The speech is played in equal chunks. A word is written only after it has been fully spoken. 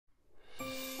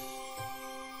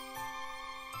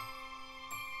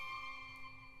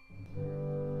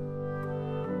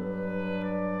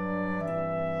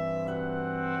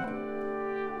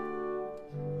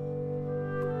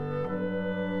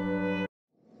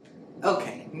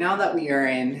Okay, now that we are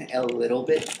in a little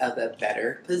bit of a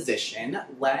better position,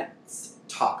 let's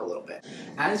talk a little bit.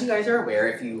 As you guys are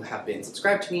aware, if you have been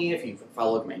subscribed to me, if you've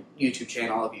followed my YouTube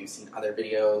channel, if you've seen other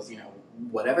videos, you know,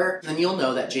 whatever, then you'll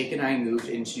know that Jake and I moved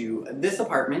into this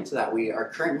apartment that we are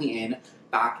currently in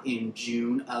back in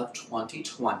June of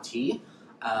 2020.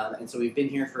 And so we've been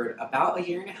here for about a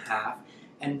year and a half.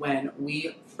 And when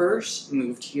we first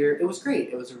moved here, it was great.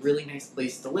 It was a really nice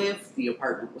place to live. The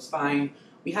apartment was fine.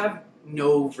 We have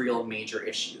no real major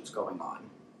issues going on.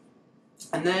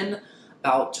 And then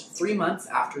about 3 months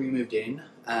after we moved in,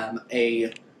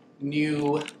 a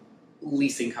new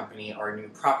leasing company or a new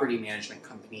property management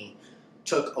company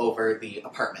took over the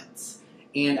apartments.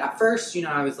 And at first, you know,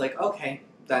 I was like, okay,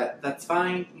 that's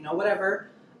fine, you know, whatever.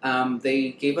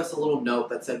 They gave us a little note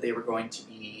that said they were going to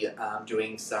be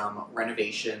doing some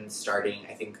renovations starting,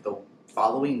 I think, the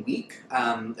following week.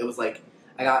 It was like,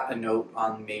 I got a note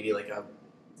on maybe like a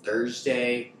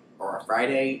Thursday or a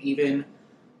Friday even,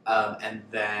 and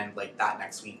then like that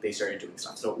next week they started doing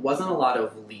stuff. So it wasn't a lot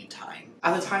of lead time.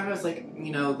 At the time I was like,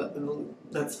 you know,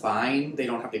 that's fine. They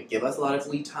don't have to give us a lot of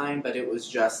lead time, but it was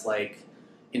just like,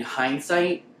 in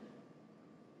hindsight,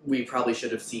 we probably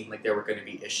should have seen like there were going to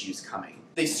be issues coming.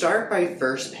 They start by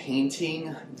first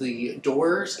painting the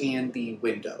doors and the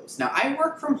windows. Now I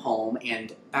work from home,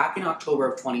 and back in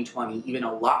October of 2020, even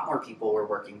a lot more people were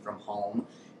working from home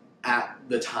at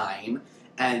the time,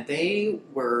 and they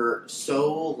were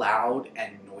so loud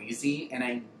and noisy. And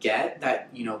I get that,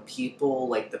 you know, people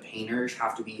like the painters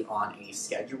have to be on a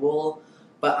schedule,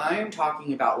 but I'm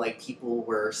talking about like people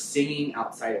were singing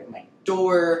outside of my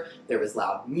door, there was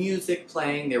loud music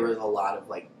playing, there was a lot of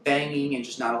like banging and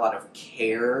just not a lot of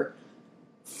care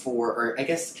for, or I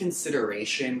guess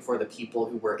consideration for the people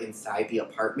who were inside the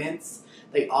apartments.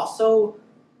 They also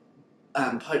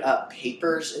put up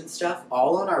papers and stuff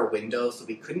all on our windows so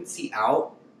we couldn't see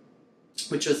out,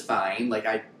 which was fine. Like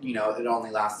you know, it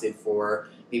only lasted for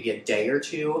maybe a day or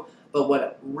two. But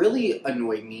what really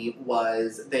annoyed me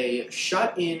was they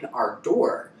shut in our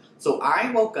door. So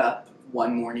I woke up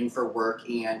one morning for work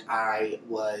and I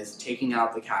was taking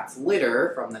out the cat's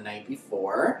litter from the night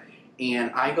before,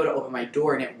 and I go to open my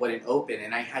door and it wouldn't open,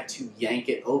 and I had to yank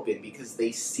it open because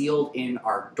they sealed in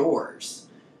our doors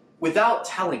without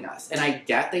telling us. And I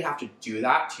get they have to do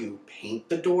that to paint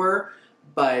the door,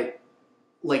 but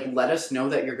like, let us know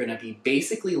that you're going to be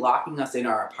basically locking us in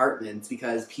our apartments,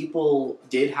 because people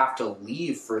did have to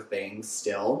leave for things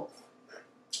still.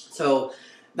 So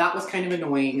that was kind of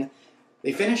annoying.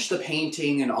 They finished the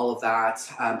painting and all of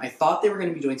that. I thought they were going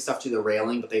to be doing stuff to the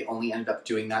railing, but they only ended up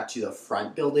doing that to the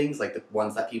front buildings, like the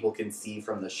ones that people can see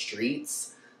from the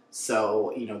streets.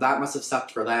 So, you know, that must have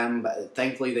sucked for them, but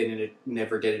thankfully they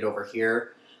never did it over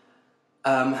here.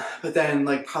 But then,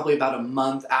 like, probably about a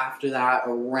month after that,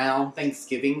 around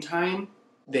Thanksgiving time,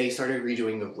 they started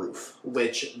redoing the roof,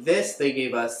 which they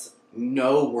gave us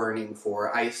no warning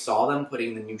for. I saw them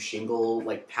putting the new shingle,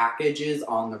 like, packages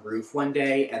on the roof one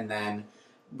day, and then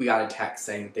we got a text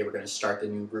saying that they were going to start the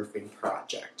new roofing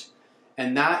project.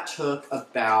 And that took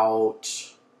about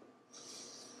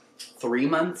 3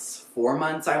 months, 4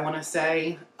 months, I want to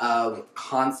say, of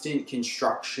constant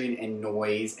construction and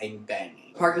noise and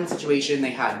banging. Parking situation,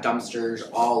 they had dumpsters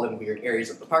all in weird areas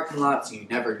of the parking lot, so you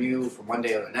never knew from one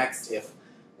day to the next if,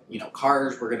 you know,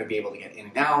 cars were going to be able to get in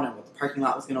and out and what the parking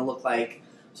lot was going to look like.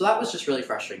 So that was just really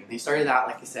frustrating. They started that,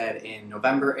 like I said, in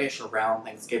November-ish, around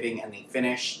Thanksgiving, and they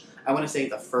finished, I want to say,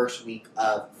 the first week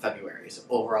of February. So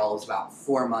overall, it was about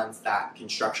 4 months that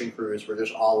construction crews were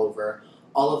just all over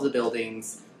all of the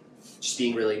buildings, just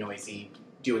being really noisy,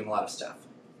 doing a lot of stuff.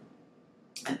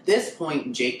 At this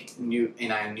point, Jake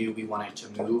and I knew we wanted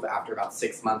to move after about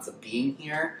 6 months of being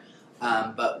here,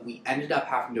 but we ended up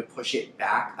having to push it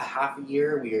back a half a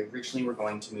year. We originally were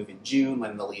going to move in June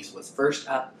when the lease was first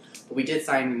up, but we did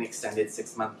sign an extended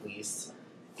 6-month lease,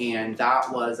 and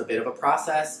that was a bit of a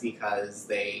process because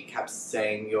they kept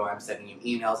saying, yo, I'm sending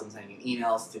you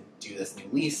emails to do this new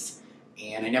lease.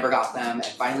 And I never got them, and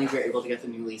finally we were able to get the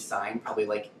new lease signed, probably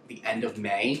like the end of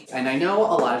May. And I know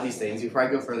a lot of these things, before I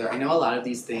go further, I know a lot of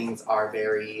these things are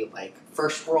very like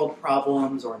first world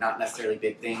problems or not necessarily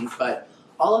big things, but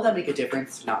all of them make a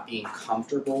difference to not being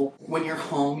comfortable. When you're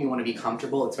home, you want to be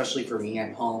comfortable, especially for me,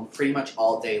 I'm home pretty much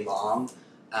all day long,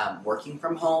 working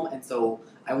from home, and so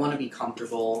I want to be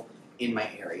comfortable in my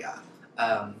area.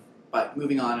 But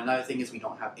moving on, another thing is we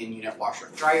don't have in-unit washer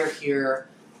and dryer here,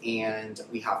 and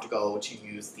we have to go to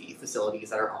use the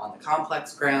facilities that are on the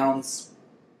complex grounds.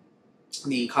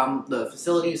 The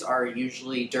facilities are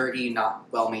usually dirty, not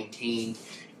well maintained,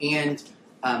 and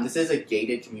this is a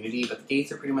gated community, but the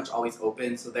gates are pretty much always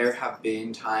open, so there have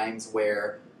been times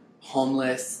where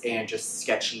homeless and just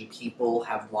sketchy people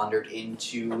have wandered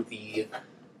into the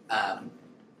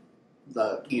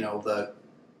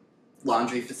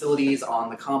laundry facilities on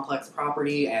the complex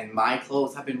property, and my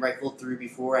clothes have been rifled through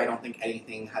before. I don't think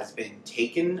anything has been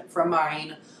taken from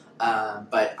mine,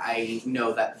 but I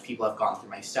know that people have gone through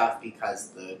my stuff because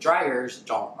the dryers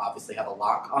don't obviously have a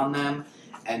lock on them,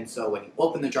 and so when you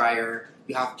open the dryer,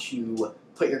 you have to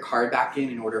put your card back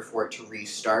in order for it to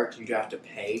restart. You do have to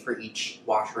pay for each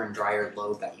washer and dryer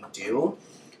load that you do,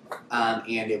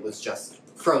 and it was just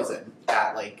frozen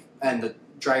at and the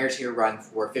dryers here run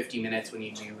for 50 minutes when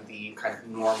you do the kind of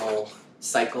normal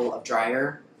cycle of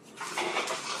dryer.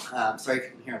 Sorry if you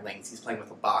can hear Lynx, he's playing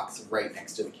with a box right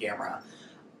next to the camera.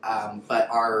 But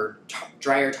our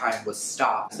dryer time was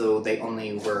stopped, so they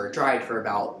only were dried for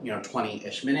about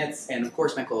 20-ish minutes, and of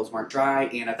course my clothes weren't dry,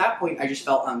 and at that point I just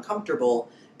felt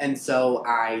uncomfortable, and so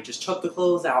I just took the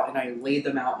clothes out and I laid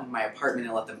them out in my apartment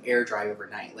and let them air dry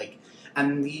overnight.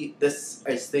 This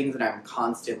is things that I'm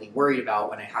constantly worried about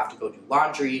when I have to go do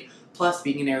laundry. Plus,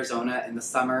 being in Arizona in the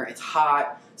summer, it's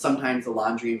hot. Sometimes the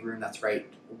laundry room that's right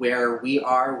where we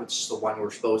are, which is the one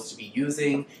we're supposed to be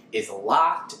using, is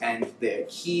locked, and the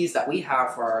keys that we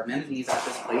have for our amenities at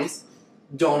this place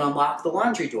don't unlock the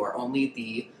laundry door. Only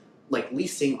the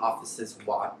leasing offices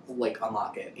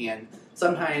unlock it. And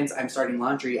sometimes I'm starting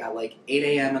laundry at 8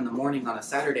 a.m. in the morning on a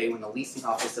Saturday when the leasing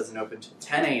office doesn't open till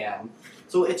 10 a.m.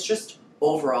 So it's just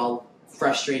overall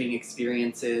frustrating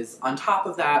experiences. On top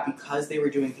of that, because they were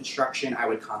doing construction, I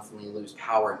would constantly lose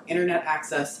power and internet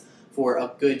access for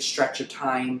a good stretch of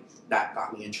time. That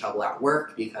got me in trouble at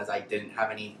work because I didn't have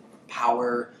any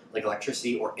power,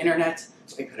 electricity or internet,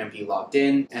 so I couldn't be logged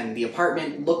in. And the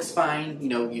apartment looks fine,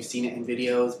 you've seen it in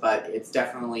videos, but it's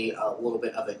definitely a little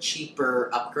bit of a cheaper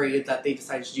upgrade that they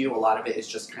decided to do. A lot of it is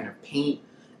just kind of paint,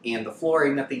 and the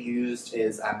flooring that they used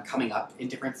is coming up in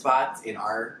different spots in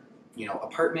our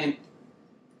apartment.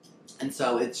 And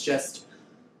so it's just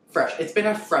it's been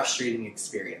a frustrating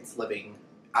experience living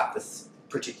at this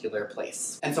particular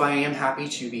place. And so I am happy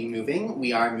to be moving.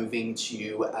 We are moving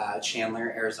to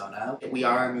Chandler, Arizona. We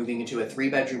are moving into a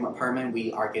 3-bedroom apartment.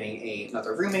 We are getting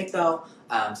another roommate though,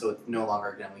 so it's no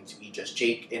longer going to be just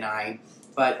Jake and I.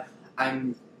 But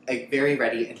I'm very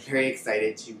ready and very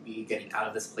excited to be getting out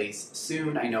of this place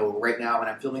soon. I know right now when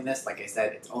I'm filming this, like I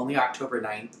said, it's only October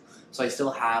 9th, so I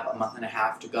still have a month and a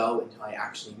half to go until I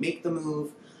actually make the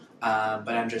move.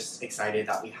 But I'm just excited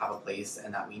that we have a place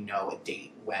and that we know a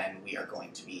date when we are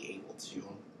going to be able to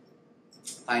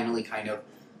finally kind of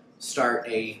start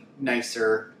a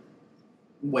nicer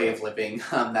way of living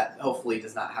that hopefully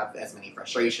does not have as many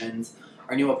frustrations.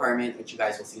 Our new apartment, which you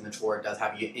guys will see in the tour, does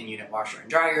have an in-unit washer and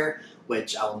dryer,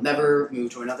 which I will never move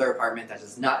to another apartment that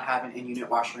does not have an in-unit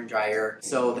washer and dryer.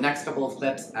 So the next couple of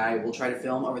clips I will try to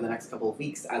film over the next couple of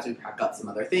weeks as we pack up some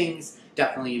other things.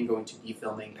 Definitely am going to be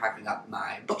filming packing up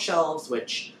my bookshelves,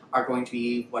 which are going to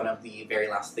be one of the very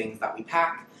last things that we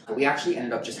pack. We actually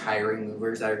ended up just hiring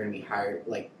movers that are going to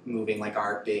be moving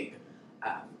our big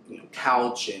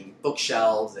couch and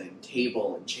bookshelves and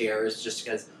table and chairs, just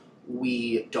because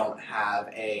we don't have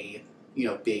a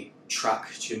big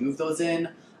truck to move those in,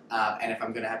 and if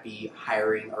I'm going to be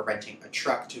hiring or renting a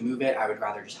truck to move it, I would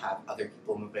rather just have other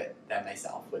people move it than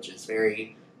myself, which is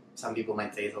some people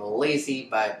might say it's a little lazy,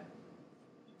 but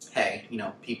hey,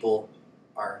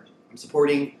 I'm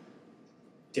supporting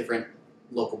different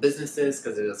local businesses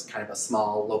because it is kind of a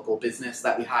small local business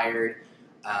that we hired.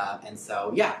 And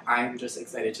so, yeah, I'm just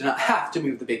excited to not have to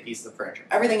move the big pieces of furniture.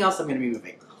 Everything else I'm going to be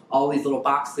moving. All these little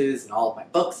boxes and all of my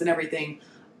books and everything,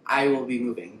 I will be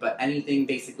moving. But anything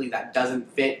basically that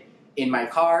doesn't fit in my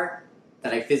car,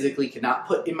 that I physically cannot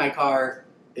put in my car,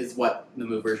 is what the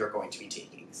movers are going to be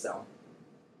taking. So,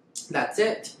 that's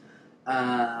it.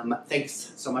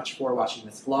 Thanks so much for watching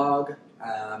this vlog.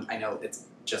 I know it's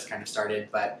just kind of started,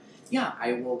 but yeah,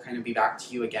 I will kind of be back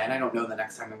to you again. I don't know the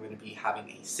next time I'm going to be having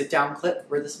a sit-down clip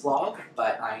for this vlog,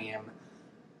 but I am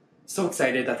so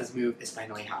excited that this move is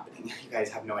finally happening. You guys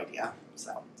have no idea.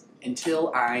 So,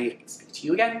 until I speak to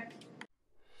you again,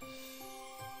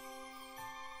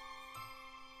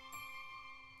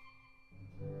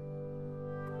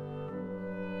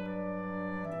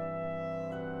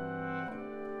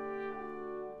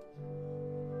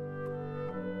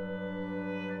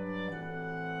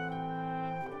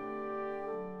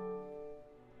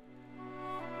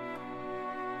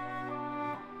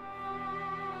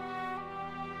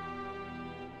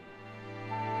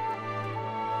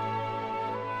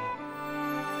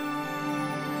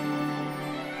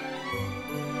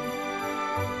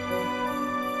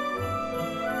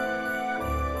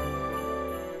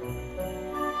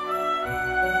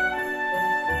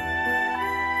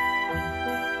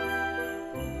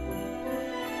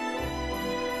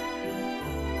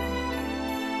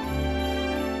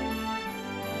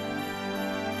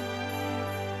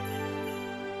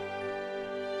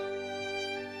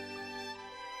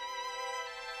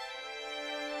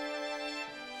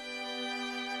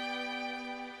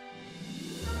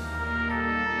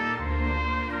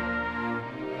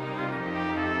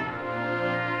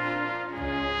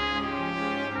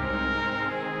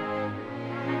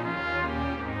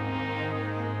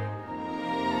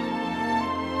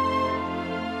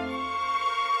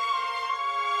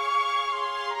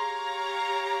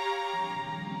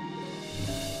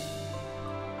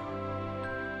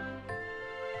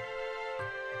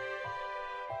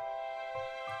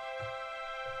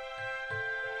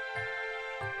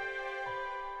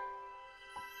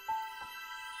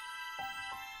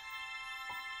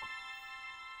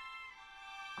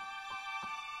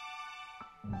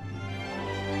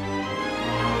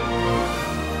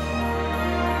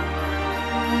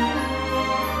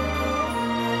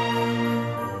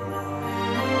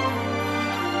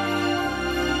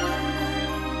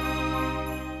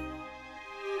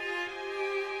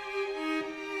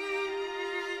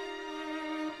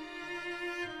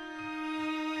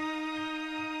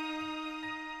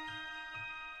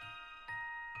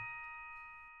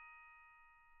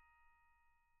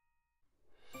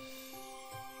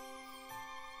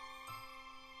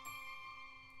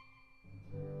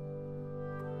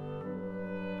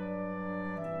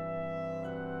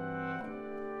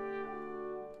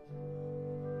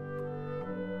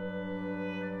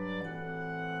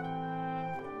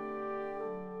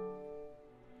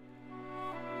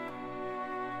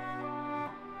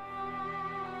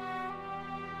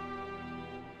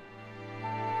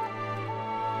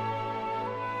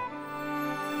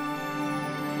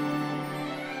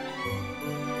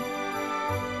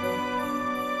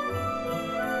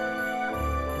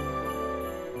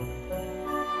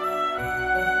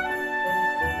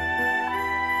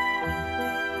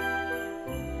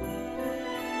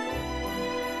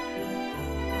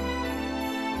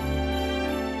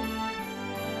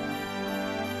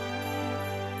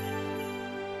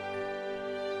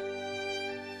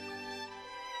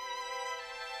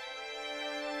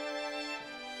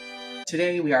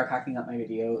 today we are packing up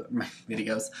my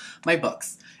my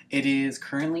books. It is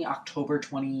currently October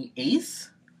 28th.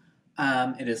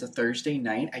 It is a Thursday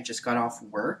night. I just got off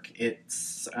work.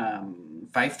 It's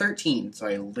 5:13, so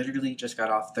I literally just got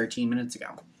off 13 minutes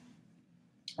ago.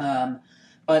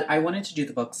 But I wanted to do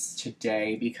the books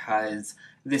today because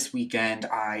this weekend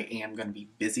I am going to be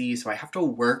busy, so I have to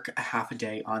work a half a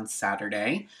day on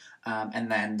Saturday,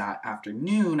 and then that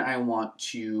afternoon I want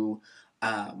to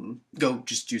go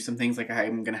just do some things. Like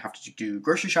I'm going to have to do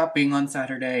grocery shopping on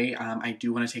Saturday. I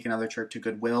do want to take another trip to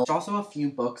Goodwill. There's also a few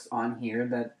books on here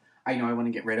that I know I want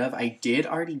to get rid of. I did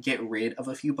already get rid of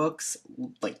a few books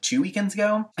like 2 weekends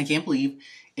ago. I can't believe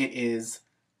it is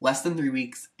less than 3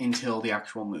 weeks until the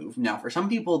actual move. Now, for some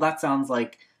people, that sounds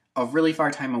like a really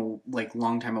far time,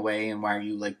 long time away, and why are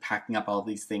you like packing up all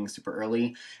these things super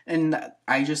early? And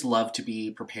I just love to be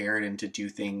prepared and to do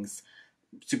things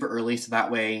super early, so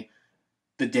that way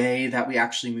the day that we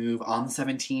actually move on the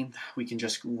 17th, we can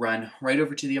just run right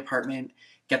over to the apartment,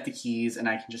 get the keys, and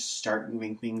I can just start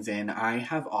moving things in. I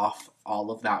have off all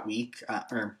of that week,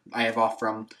 or I have off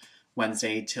from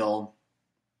Wednesday till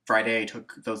Friday. I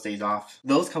took those days off.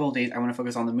 Those couple of days I want to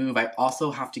focus on the move. I also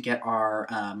have to get our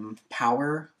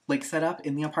power set up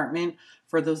in the apartment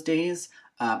for those days,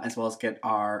 as well as get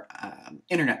our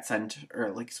internet sent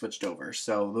or switched over.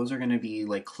 So those are going to be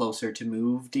closer to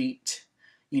move date,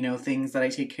 things that I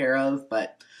take care of.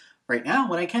 But right now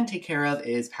what I can take care of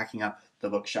is packing up the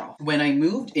bookshelf. When I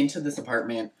moved into this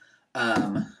apartment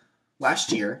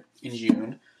last year in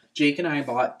June, Jake and I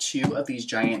bought 2 of these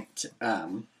giant,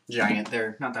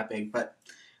 they're not that big, but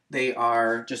they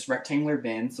are just rectangular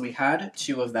bins. So we had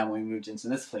 2 of them when we moved into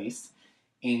this place.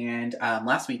 And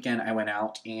last weekend I went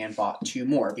out and bought 2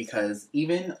 more because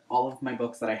even all of my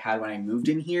books that I had when I moved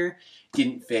in here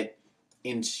didn't fit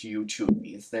into 2 of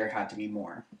these. There had to be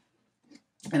more.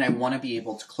 And I want to be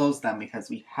able to close them because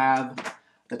we have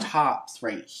the tops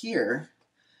right here.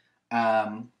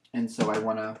 And so I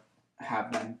want to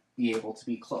have them be able to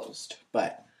be closed.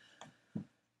 But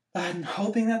I'm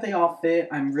hoping that they all fit.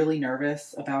 I'm really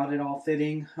nervous about it all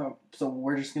fitting. So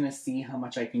we're just going to see how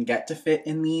much I can get to fit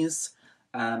in these.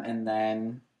 And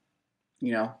then,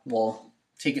 we'll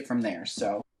take it from there.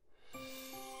 So.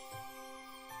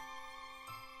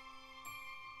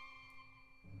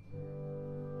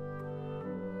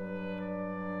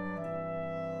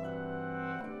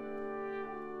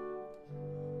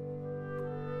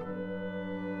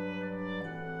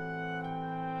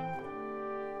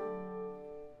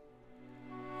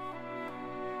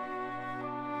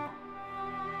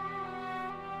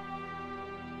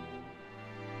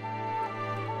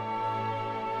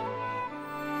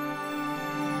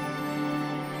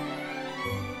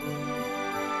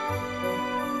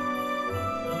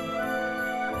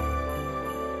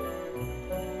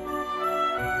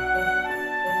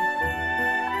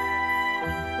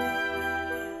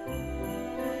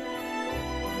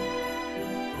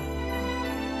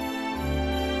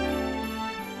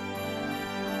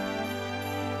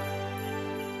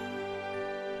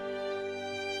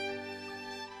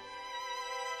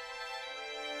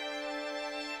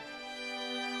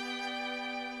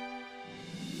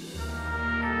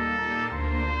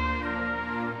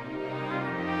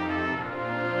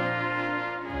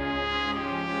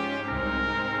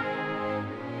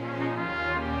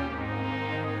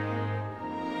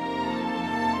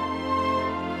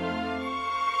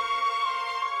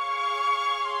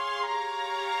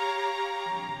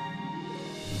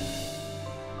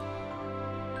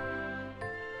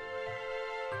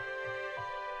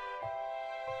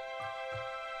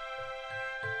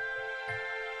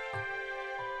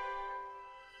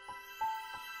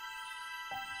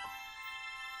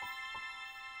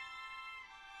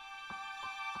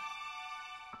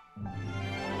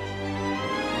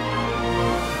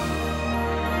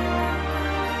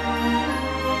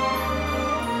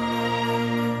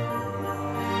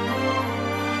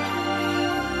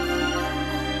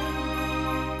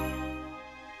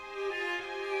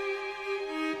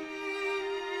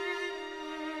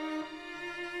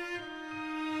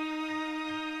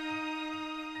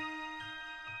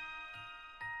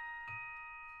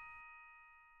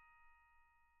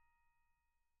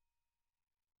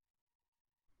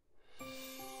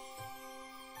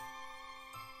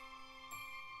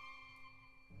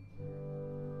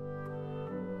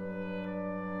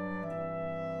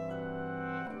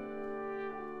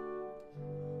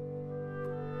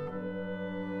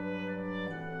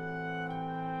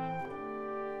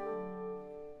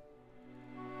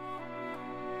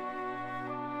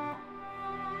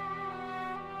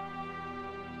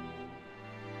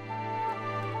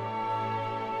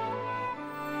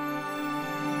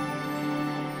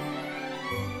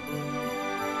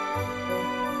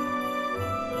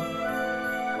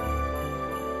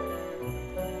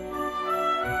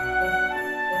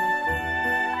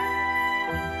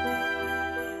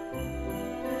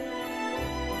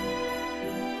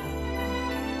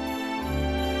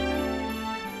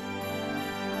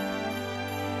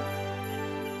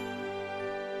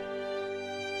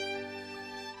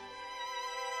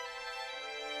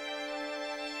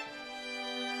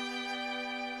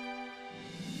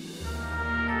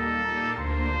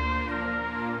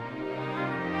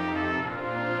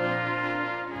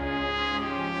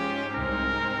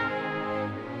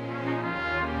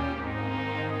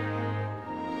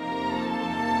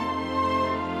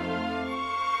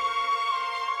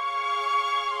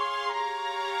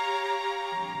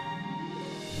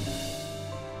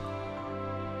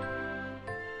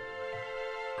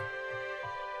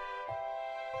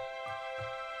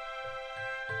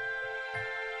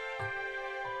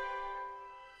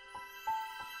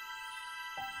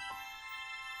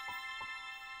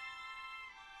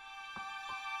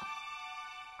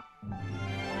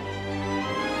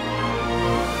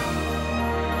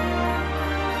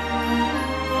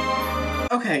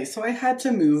 Okay, so I had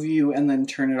to move you and then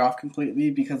turn it off completely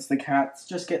because the cats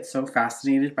just get so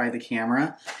fascinated by the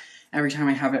camera every time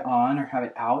I have it on or have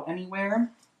it out anywhere.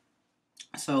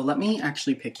 So let me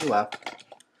actually pick you up.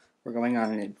 We're going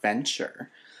on an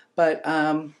adventure. But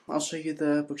I'll show you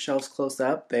the bookshelves close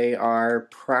up. They are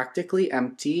practically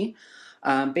empty.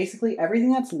 Basically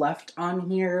everything that's left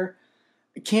on here,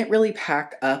 I can't really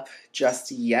pack up just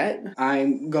yet.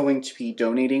 I'm going to be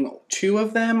donating. 2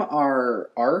 of them are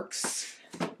ARCs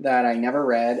that I never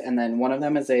read, and then one of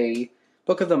them is a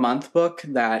Book of the Month book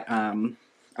that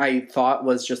I thought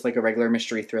was just like a regular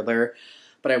mystery thriller,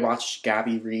 but I watched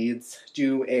Gabby Reads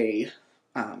do a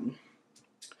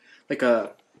like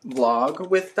a vlog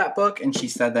with that book, and she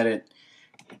said that it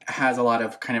has a lot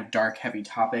of kind of dark, heavy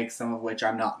topics, some of which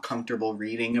I'm not comfortable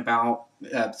reading about,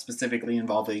 specifically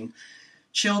involving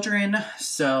children.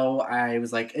 So I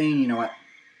was like, hey, you know what?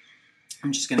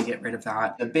 I'm just gonna get rid of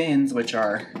that. The bins, which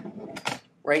are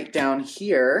right down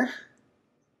here,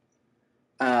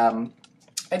 I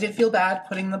did feel bad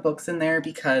putting the books in there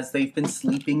because they've been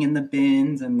sleeping in the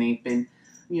bins and they've been,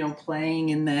 you know, playing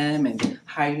in them and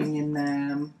hiding in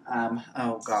them.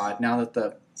 Oh God, now that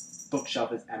the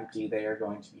bookshelf is empty, they are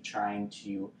going to be trying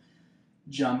to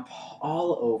jump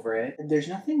all over it. There's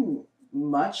nothing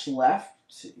much left,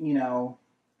 you know,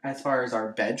 as far as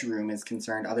our bedroom is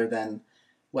concerned, other than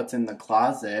what's in the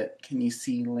closet. Can you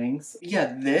see links?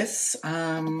 Yeah, this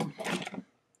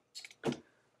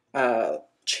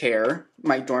chair,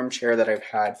 my dorm chair that I've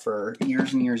had for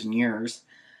years and years and years,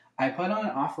 I put on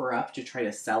an offer up to try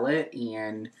to sell it,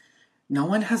 and no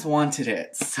one has wanted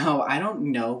it. So I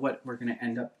don't know what we're going to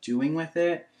end up doing with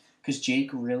it, because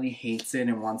Jake really hates it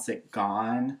and wants it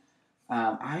gone.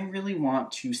 I really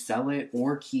want to sell it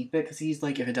or keep it, because he's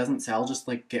like, if it doesn't sell, just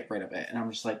like get rid of it. And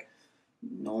I'm just like,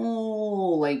 no,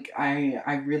 like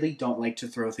I really don't like to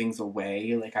throw things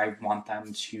away. Like I want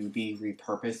them to be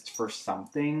repurposed for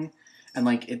something. And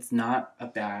like, it's not a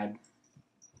bad,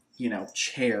 you know,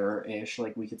 chair-ish.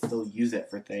 Like we could still use it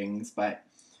for things, but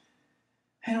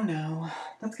I don't know.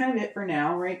 That's kind of it for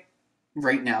now, right?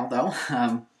 Right now, though.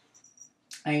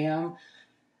 I am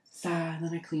sad.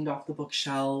 Then I cleaned off the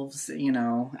bookshelves, you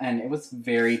know, and it was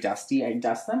very dusty. I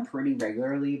dust them pretty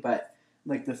regularly, but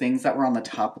like the things that were on the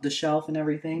top of the shelf and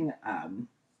everything,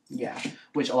 yeah.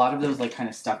 Which a lot of those like kind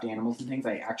of stuffed animals and things,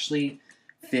 I actually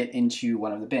fit into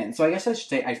one of the bins. So I guess I should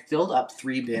say I filled up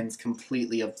 3 bins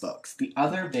completely of books. The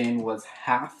other bin was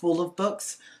half full of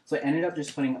books, so I ended up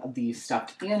just putting the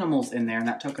stuffed animals in there, and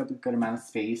that took up a good amount of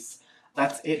space.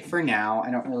 That's it for now. I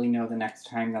don't really know the next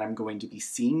time that I'm going to be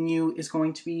seeing you is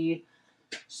going to be.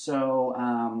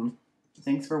 So,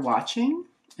 thanks for watching,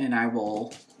 and I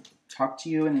will talk to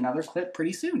you in another clip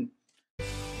pretty soon.